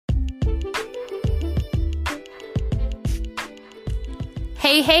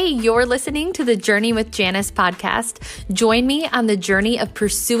Hey, you're listening to the Journey with Janice podcast. Join me on the journey of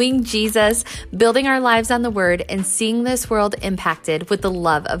pursuing Jesus, building our lives on the Word, and seeing this world impacted with the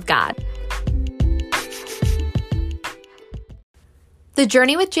love of God. The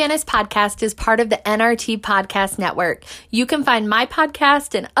Journey with Janice podcast is part of the NRT Podcast Network. You can find my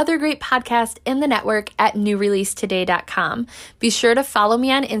podcast and other great podcasts in the network at newreleasetoday.com. Be sure to follow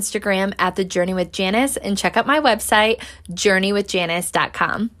me on Instagram at The Journey with Janice and check out my website,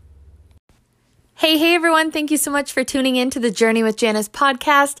 journeywithjanice.com. Hey everyone. Thank you so much for tuning in to the Journey with Janice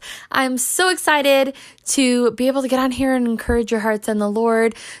podcast. I'm so excited to be able to get on here and encourage your hearts in the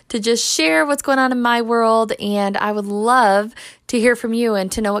Lord, to just share what's going on in my world. And I would love to hear from you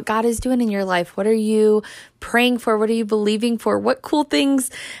and to know what God is doing in your life. What are you praying for? What are you believing for? What cool things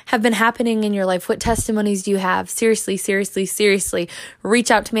have been happening in your life? What testimonies do you have? Seriously,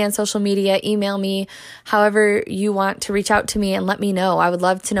 reach out to me on social media, email me, however you want to reach out to me and let me know. I would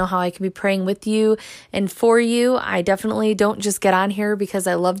love to know how I can be praying with you and for you. I definitely don't just get on here because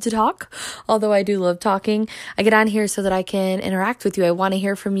I love to talk, although I do love talking. I get on here so that I can interact with you. I want to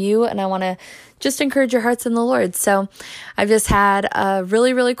hear from you and I want to just encourage your hearts in the Lord. So I've just had a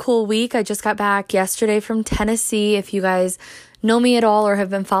really cool week. I just got back yesterday from Tennessee. If you guys know me at all or have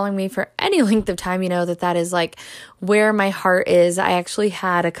been following me for any length of time, you know that is like where my heart is. I actually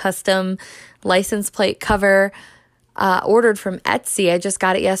had a custom license plate cover ordered from Etsy. I just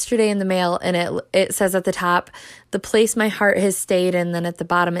got it yesterday in the mail, and it says at the top, the place my heart has stayed, and then at the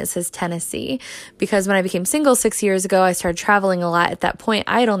bottom it says Tennessee. Because when I became single 6 years ago, I started traveling a lot. At that point,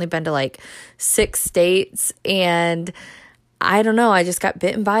 I had only been to like 6 states, and I don't know, I just got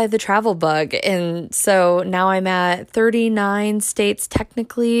bitten by the travel bug. And so now I'm at 39 states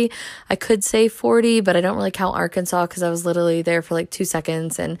technically. I could say 40, but I don't really count Arkansas because I was literally there for like 2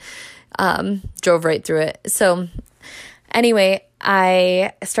 seconds and drove right through it. So anyway,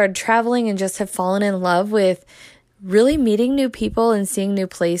 I started traveling and just have fallen in love with really meeting new people and seeing new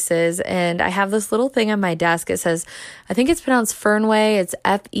places. And I have this little thing on my desk. It says, I think it's pronounced Fernweh. It's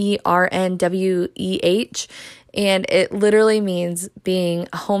Fernweh. And it literally means being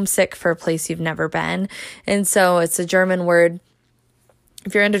homesick for a place you've never been. And so it's a German word.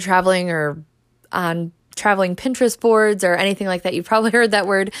 If you're into traveling or on traveling Pinterest boards or anything like that, you've probably heard that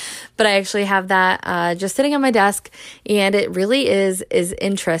word, but I actually have that just sitting on my desk, and it really is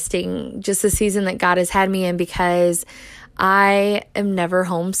interesting, just the season that God has had me in, because I am never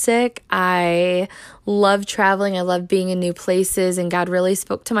homesick. I love traveling. I love being in new places, and God really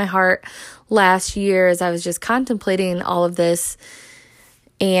spoke to my heart last year as I was just contemplating all of this.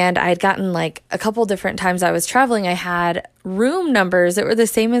 And I had gotten like a couple different times I was traveling, I had room numbers that were the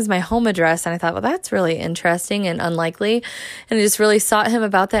same as my home address. And I thought, well, that's really interesting and unlikely. And I just really sought him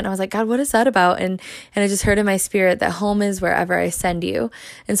about that. And I was like, God, what is that about? And I just heard in my spirit that home is wherever I send you.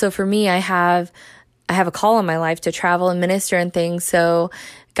 And so for me, I have a call in my life to travel and minister and things. So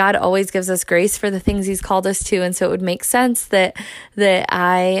God always gives us grace for the things he's called us to. And so it would make sense that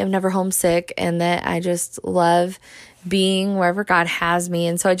I am never homesick and that I just love being wherever God has me.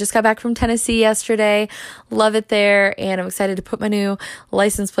 And so I just got back from Tennessee yesterday. Love it there. And I'm excited to put my new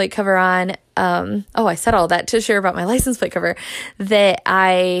license plate cover on. I said all that to share about my license plate cover, that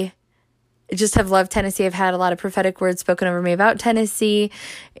I just have loved Tennessee. I've had a lot of prophetic words spoken over me about Tennessee,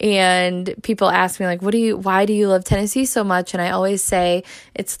 and people ask me like, why do you love Tennessee so much? And I always say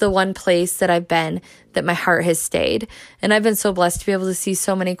it's the one place that I've been that my heart has stayed. And I've been so blessed to be able to see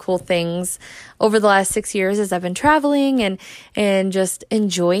so many cool things over the last 6 years as I've been traveling and just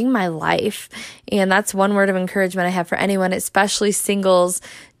enjoying my life. And that's one word of encouragement I have for anyone, especially singles,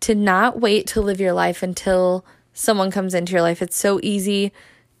 to not wait to live your life until someone comes into your life. It's so easy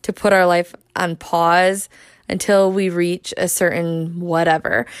to put our life on pause until we reach a certain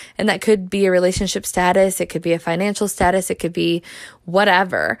whatever. And that could be a relationship status. It could be a financial status. It could be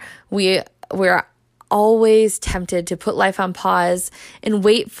whatever. We're always tempted to put life on pause and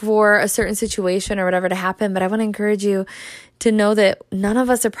wait for a certain situation or whatever to happen. But I want to encourage you to know that none of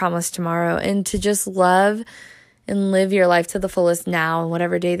us are promised tomorrow, and to just love and live your life to the fullest now and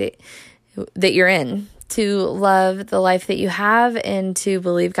whatever day that you're in. To love the life that you have and to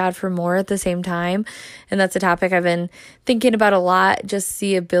believe God for more at the same time. And that's a topic I've been thinking about a lot, just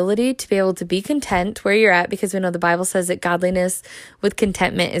the ability to be able to be content where you're at, because we know the Bible says that godliness with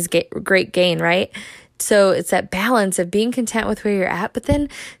contentment is great gain, right? So it's that balance of being content with where you're at, but then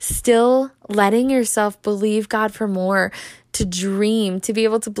still letting yourself believe God for more, to dream, to be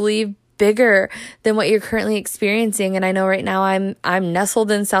able to believe bigger than what you're currently experiencing. And I know right now I'm nestled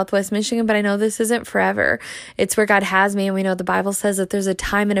in Southwest Michigan, but I know this isn't forever. It's where God has me. And we know the Bible says that there's a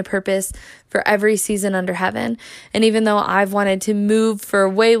time and a purpose for every season under heaven. And even though I've wanted to move for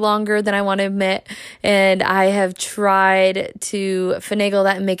way longer than I want to admit, and I have tried to finagle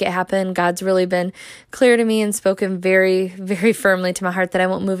that and make it happen, God's really been clear to me and spoken very, very firmly to my heart that I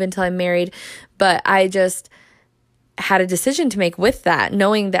won't move until I'm married. But I just had a decision to make with that,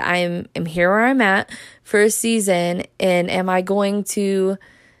 knowing that I'm here where I'm at for a season. And am I going to,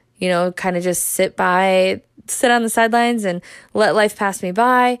 kind of just sit on the sidelines and let life pass me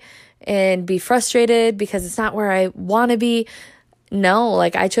by and be frustrated because it's not where I want to be? No,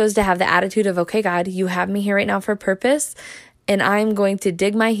 I chose to have the attitude of, okay, God, you have me here right now for a purpose, and I'm going to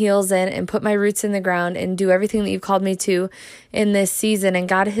dig my heels in and put my roots in the ground and do everything that you've called me to in this season. And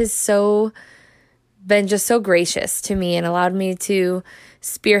God has been just so gracious to me and allowed me to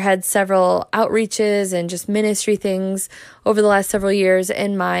spearhead several outreaches and just ministry things over the last several years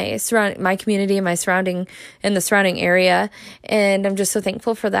in my community and the surrounding area. And I'm just so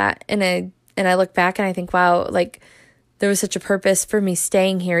thankful for that. And I look back and I think, wow, there was such a purpose for me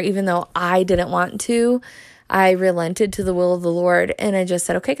staying here, even though I didn't want to. I relented to the will of the Lord, and I just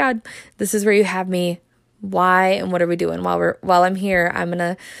said, okay, God, this is where you have me. Why and what are we doing while I'm here? I'm going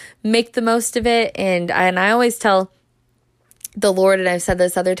to make the most of it. And I always tell the Lord, and I've said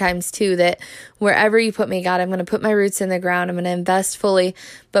this other times too, that wherever you put me, God, I'm going to put my roots in the ground. I'm going to invest fully,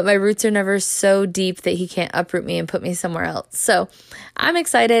 but my roots are never so deep that he can't uproot me and put me somewhere else. So I'm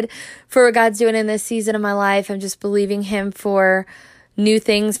excited for what God's doing in this season of my life. I'm just believing him for new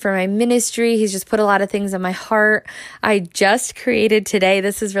things for my ministry. He's just put a lot of things in my heart. I just created today,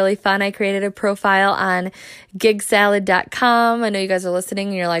 this is really fun, I created a profile on gigsalad.com. I know you guys are listening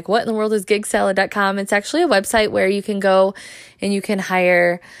and you're like, what in the world is gigsalad.com? It's actually a website where you can go and you can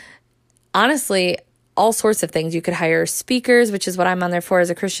hire, honestly, all sorts of things. You could hire speakers, which is what I'm on there for as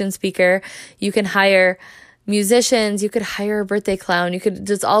a Christian speaker. You can hire musicians, you could hire a birthday clown, you could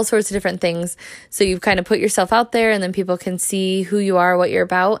just all sorts of different things. So you kind of put yourself out there and then people can see who you are, what you're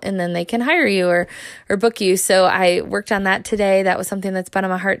about, and then they can hire you or book you. So I worked on that today. That was something that's been on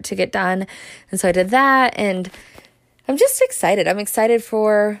my heart to get done. And so I did that, and I'm just excited. I'm excited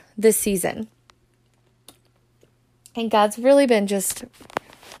for this season. And God's really been just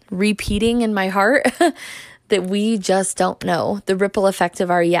repeating in my heart that we just don't know the ripple effect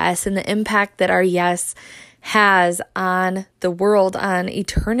of our yes and the impact that our yes has on the world, on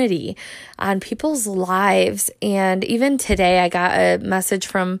eternity, on people's lives. And even today, I got a message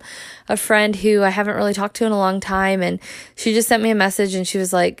from a friend who I haven't really talked to in a long time. And she just sent me a message and she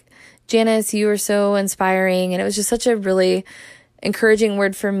was like, Janice, you were so inspiring. And it was just such a really encouraging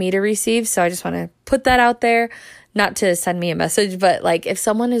word for me to receive. So I just want to put that out there. Not to send me a message, but if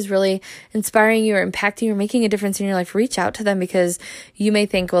someone is really inspiring you or impacting you or making a difference in your life, reach out to them, because you may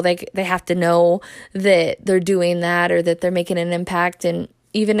think, well, they have to know that they're doing that or that they're making an impact. And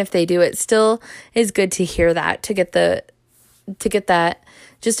even if they do, it still is good to hear that, to get that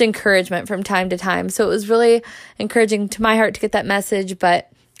just encouragement from time to time. So it was really encouraging to my heart to get that message,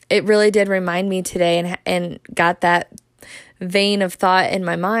 but it really did remind me today and got that vein of thought in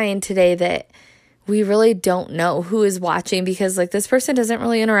my mind today that we really don't know who is watching, because this person doesn't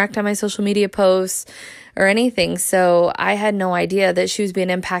really interact on my social media posts or anything. So I had no idea that she was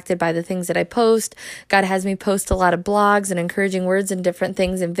being impacted by the things that I post. God has me post a lot of blogs and encouraging words and different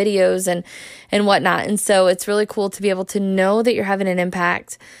things and videos and whatnot. And so it's really cool to be able to know that you're having an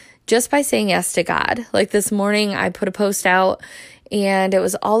impact just by saying yes to God. This morning I put a post out and it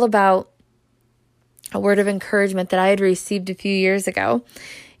was all about a word of encouragement that I had received a few years ago.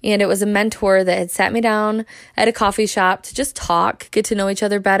 And it was a mentor that had sat me down at a coffee shop to just talk, get to know each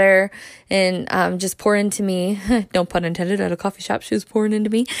other better, and just pour into me. No pun intended, at a coffee shop, she was pouring into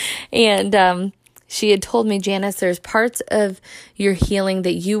me. And she had told me, Janice, there's parts of your healing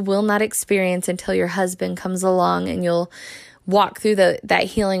that you will not experience until your husband comes along, and you'll walk through that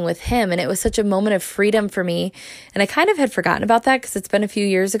healing with him. And it was such a moment of freedom for me. And I kind of had forgotten about that because it's been a few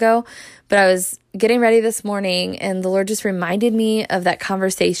years ago, but I was getting ready this morning and the Lord just reminded me of that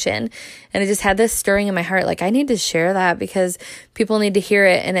conversation. And I just had this stirring in my heart, I need to share that because people need to hear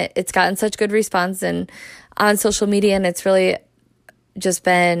it. And it's gotten such good response and on social media. And it's really just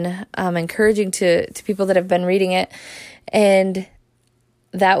been encouraging to people that have been reading it. And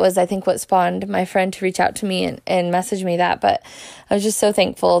that was, I think, what spawned my friend to reach out to me and message me that. But I was just so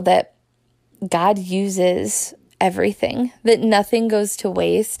thankful that God uses everything, that nothing goes to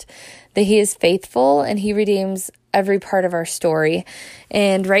waste, that he is faithful and he redeems every part of our story.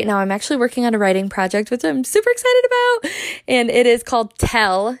 And right now I'm actually working on a writing project, which I'm super excited about. And it is called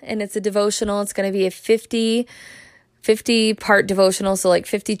Tell, and it's a devotional. It's going to be a 50 part devotional, so like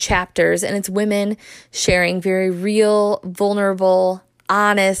 50 chapters, and it's women sharing very real, vulnerable,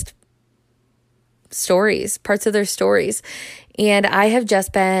 honest stories, parts of their stories. And I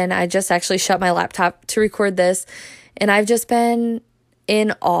just actually shut my laptop to record this, and I've just been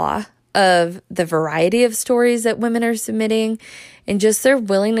in awe of the variety of stories that women are submitting and just their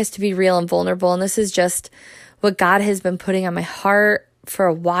willingness to be real and vulnerable. And this is just what God has been putting on my heart for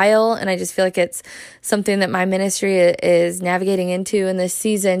a while. And I just feel like it's something that my ministry is navigating into in this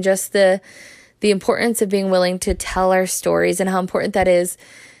season, just the importance of being willing to tell our stories and how important that is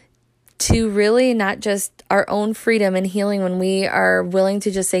to really not just our own freedom and healing when we are willing to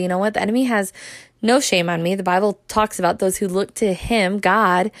just say, you know what, the enemy has no shame on me. The Bible talks about those who look to him,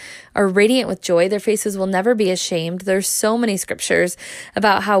 God, are radiant with joy. Their faces will never be ashamed. There's so many scriptures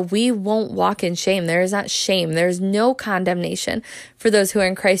about how we won't walk in shame. There is not shame. There's no condemnation for those who are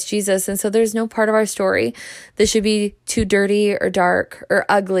in Christ Jesus. And so there's no part of our story that should be too dirty or dark or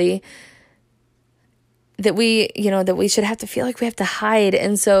ugly that we should have to feel like we have to hide.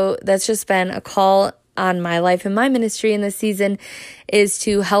 And so that's just been a call on my life and my ministry in this season, is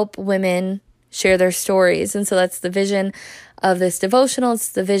to help women share their stories. And so that's the vision of this devotional. It's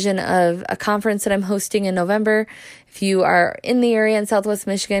the vision of a conference that I'm hosting in November. If you are in the area in Southwest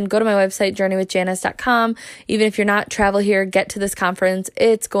Michigan, go to my website, journeywithjanice.com. Even if you're not travel here, get to this conference.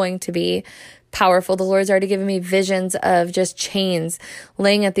 It's going to be powerful. The Lord's already given me visions of just chains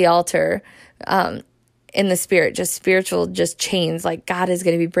laying at the altar, in the spirit, just spiritual, just chains. Like God is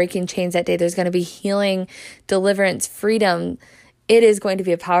going to be breaking chains that day. There's going to be healing, deliverance, freedom. It is going to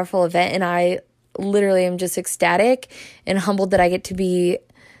be a powerful event, and I literally am just ecstatic and humbled that I get to be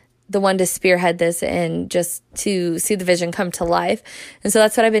the one to spearhead this and just to see the vision come to life. And so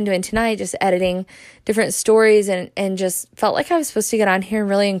that's what I've been doing tonight, just editing different stories, and just felt like I was supposed to get on here and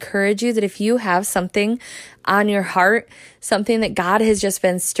really encourage you that if you have something on your heart, something that God has just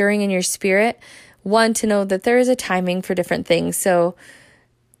been stirring in your spirit, one, to know that there is a timing for different things. So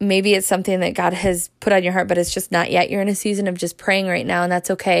maybe it's something that God has put on your heart, but it's just not yet. You're in a season of just praying right now, and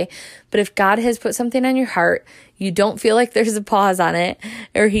that's okay. But if God has put something on your heart, you don't feel like there's a pause on it,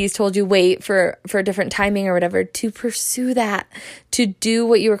 or he's told you wait for a different timing or whatever, to pursue that, to do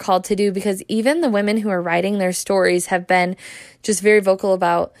what you were called to do. Because even the women who are writing their stories have been just very vocal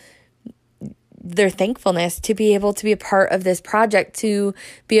about their thankfulness to be able to be a part of this project, to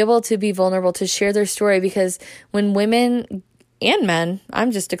be able to be vulnerable, to share their story. Because when women and men, I'm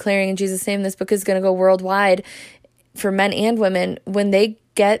just declaring in Jesus' name, this book is going to go worldwide for men and women. When they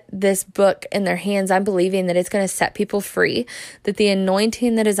get this book in their hands, I'm believing that it's going to set people free, that the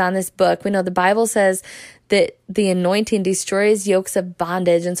anointing that is on this book, we know the Bible says that the anointing destroys yokes of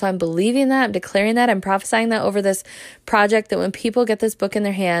bondage. And so I'm believing that, I'm declaring that, I'm prophesying that over this project, that when people get this book in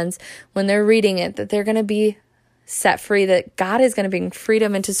their hands, when they're reading it, that they're going to be set free, that God is going to bring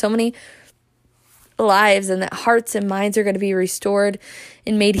freedom into so many lives, and that hearts and minds are going to be restored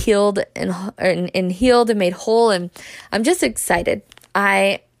and made healed and healed and made whole. And I'm just excited.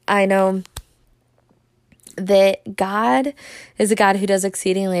 I know that God is a God who does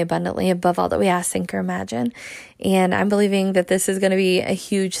exceedingly abundantly above all that we ask, think, or imagine. And I'm believing that this is going to be a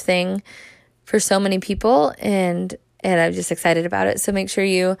huge thing for so many people, and I'm just excited about it. So make sure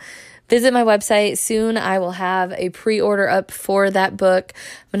you visit my website. Soon I will have a pre-order up for that book.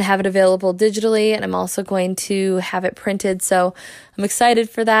 I'm going to have it available digitally, and I'm also going to have it printed. So I'm excited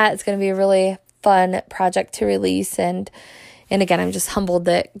for that. It's going to be a really fun project to release. And again, I'm just humbled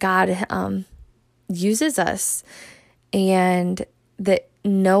that God uses us, and that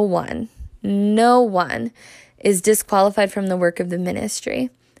no one is disqualified from the work of the ministry.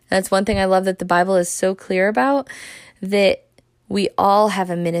 And that's one thing I love that the Bible is so clear about, that we all have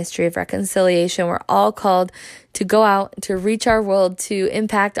a ministry of reconciliation. We're all called to go out, to reach our world, to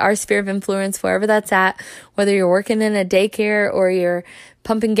impact our sphere of influence, wherever that's at, whether you're working in a daycare, or you're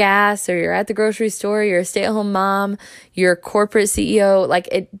pumping gas, or you're at the grocery store, you're a stay-at-home mom, you're a corporate CEO. Like,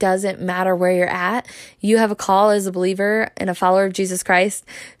 it doesn't matter where you're at. You have a call as a believer and a follower of Jesus Christ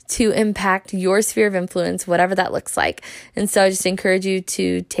to impact your sphere of influence, whatever that looks like. And so I just encourage you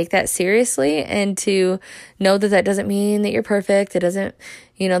to take that seriously, and to know that that doesn't mean that you're perfect. It doesn't,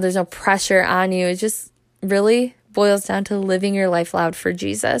 there's no pressure on you. It just really boils down to living your life loud for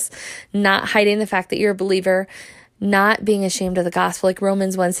Jesus, not hiding the fact that you're a believer, not being ashamed of the gospel. Like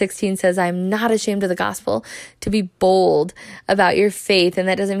Romans 1:16 says, I'm not ashamed of the gospel, to be bold about your faith. And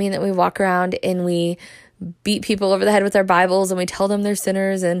that doesn't mean that we walk around and we beat people over the head with our Bibles and we tell them they're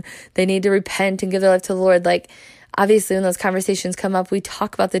sinners and they need to repent and give their life to the Lord. Like, obviously when those conversations come up, we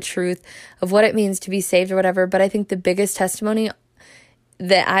talk about the truth of what it means to be saved or whatever. But I think the biggest testimony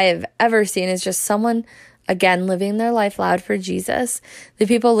that I have ever seen is just someone, again, living their life loud for Jesus. The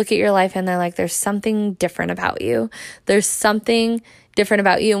people look at your life and they're like, there's something different about you. There's something different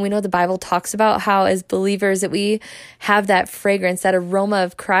about you. And we know the Bible talks about how as believers that we have that fragrance, that aroma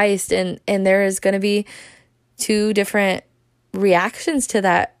of Christ. And there is going to be two different reactions to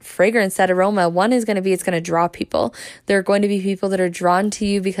that fragrance, that aroma. One is going to be, it's going to draw people. There are going to be people that are drawn to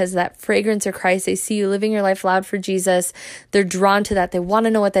you because of that fragrance of Christ. They see you living your life loud for Jesus. They're drawn to that. They want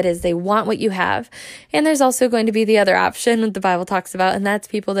to know what that is. They want what you have. And there's also going to be the other option that the Bible talks about, and that's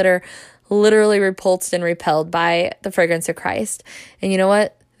people that are literally repulsed and repelled by the fragrance of Christ. And you know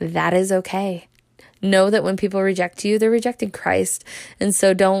what? That is okay. Know that when people reject you, they're rejecting Christ. And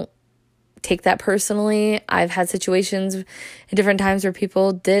so don't take that personally. I've had situations at different times where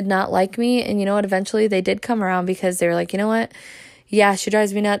people did not like me. And you know what? Eventually they did come around because they were like, you know what? Yeah, she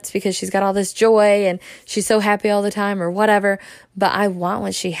drives me nuts because she's got all this joy and she's so happy all the time or whatever. But I want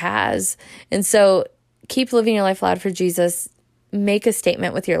what she has. And so keep living your life loud for Jesus. Make a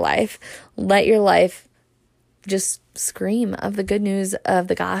statement with your life. Let your life just scream of the good news of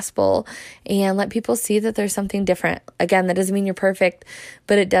the gospel and let people see that there's something different. Again, that doesn't mean you're perfect,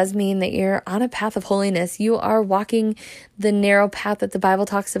 but it does mean that you're on a path of holiness. You are walking the narrow path that the Bible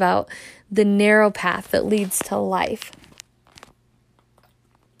talks about, the narrow path that leads to life.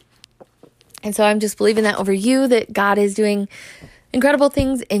 And so I'm just believing that over you, that God is doing incredible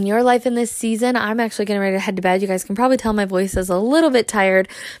things in your life in this season. I'm actually getting ready to head to bed. You guys can probably tell my voice is a little bit tired,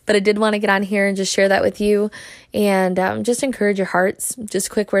 but I did want to get on here and just share that with you and just encourage your hearts. Just a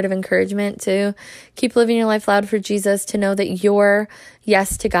quick word of encouragement to keep living your life loud for Jesus, to know that your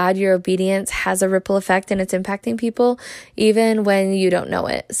yes to God, your obedience has a ripple effect and it's impacting people even when you don't know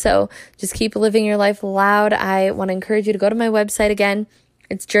it. So just keep living your life loud. I want to encourage you to go to my website again.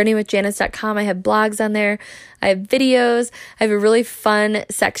 It's journeywithjanice.com. I have blogs on there. I have videos. I have a really fun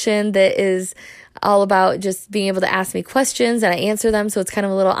section that is all about just being able to ask me questions and I answer them. So it's kind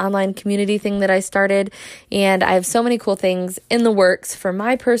of a little online community thing that I started. And I have so many cool things in the works for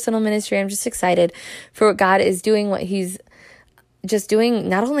my personal ministry. I'm just excited for what God is doing, what He's just doing,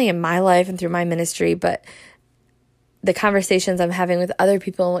 not only in my life and through my ministry, but the conversations I'm having with other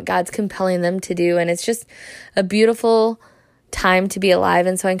people and what God's compelling them to do. And it's just a beautiful time to be alive.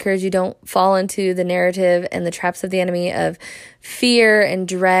 And so I encourage you, don't fall into the narrative and the traps of the enemy of fear and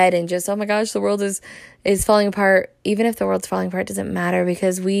dread and just, oh my gosh, the world is falling apart. Even if the world's falling apart, it doesn't matter,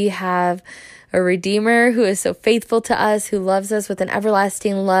 because we have a Redeemer who is so faithful to us, who loves us with an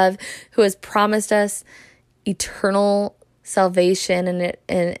everlasting love, who has promised us eternal salvation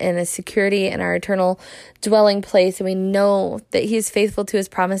and a security in our eternal dwelling place. And we know that He's faithful to His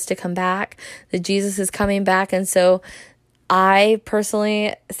promise to come back, that Jesus is coming back. And so I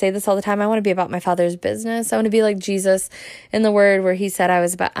personally say this all the time. I want to be about my Father's business. I want to be like Jesus in the Word, where He said,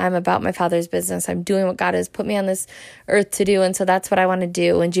 I'm about my Father's business. I'm doing what God has put me on this earth to do. And so that's what I want to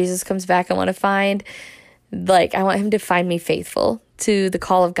do. When Jesus comes back, I want Him to find me faithful to the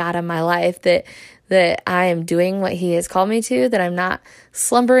call of God on my life, that I am doing what He has called me to, that I'm not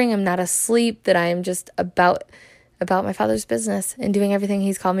slumbering, I'm not asleep, that I am just about my Father's business and doing everything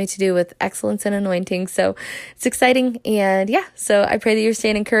He's called me to do with excellence and anointing. So it's exciting. And yeah, so I pray that you're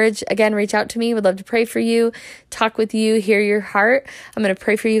staying encouraged. Again, reach out to me. Would love to pray for you, talk with you, hear your heart. I'm going to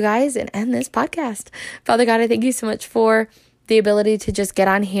pray for you guys and end this podcast. Father God, I thank You so much for the ability to just get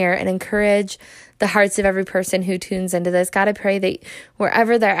on here and encourage the hearts of every person who tunes into this. God, I pray that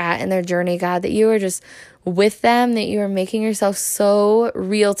wherever they're at in their journey, God, that You are just with them, that You are making Yourself so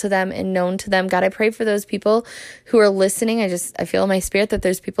real to them and known to them. God, I pray for those people who are listening. I feel in my spirit that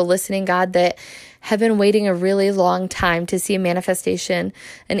there's people listening, God, that have been waiting a really long time to see a manifestation,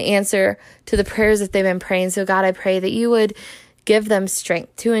 an answer to the prayers that they've been praying. So God, I pray that You would give them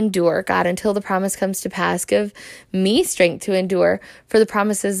strength to endure, God, until the promise comes to pass. Give me strength to endure for the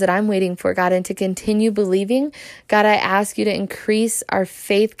promises that I'm waiting for, God, and to continue believing. God, I ask You to increase our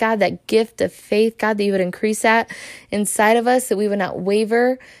faith, God, that gift of faith, God, that You would increase that inside of us, that we would not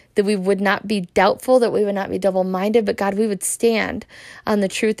waver, that we would not be doubtful, that we would not be double-minded, but God, we would stand on the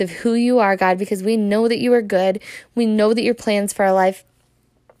truth of who You are, God, because we know that You are good. We know that Your plans for our lives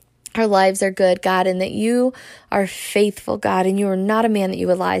are good, God, and that You are faithful, God, and You are not a man that You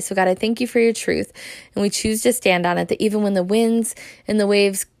would lie. So God, I thank You for Your truth, and we choose to stand on it, that even when the winds and the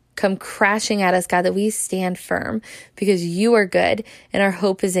waves come crashing at us, God, that we stand firm because You are good and our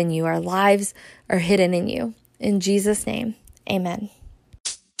hope is in You. Our lives are hidden in You. In Jesus' name, amen.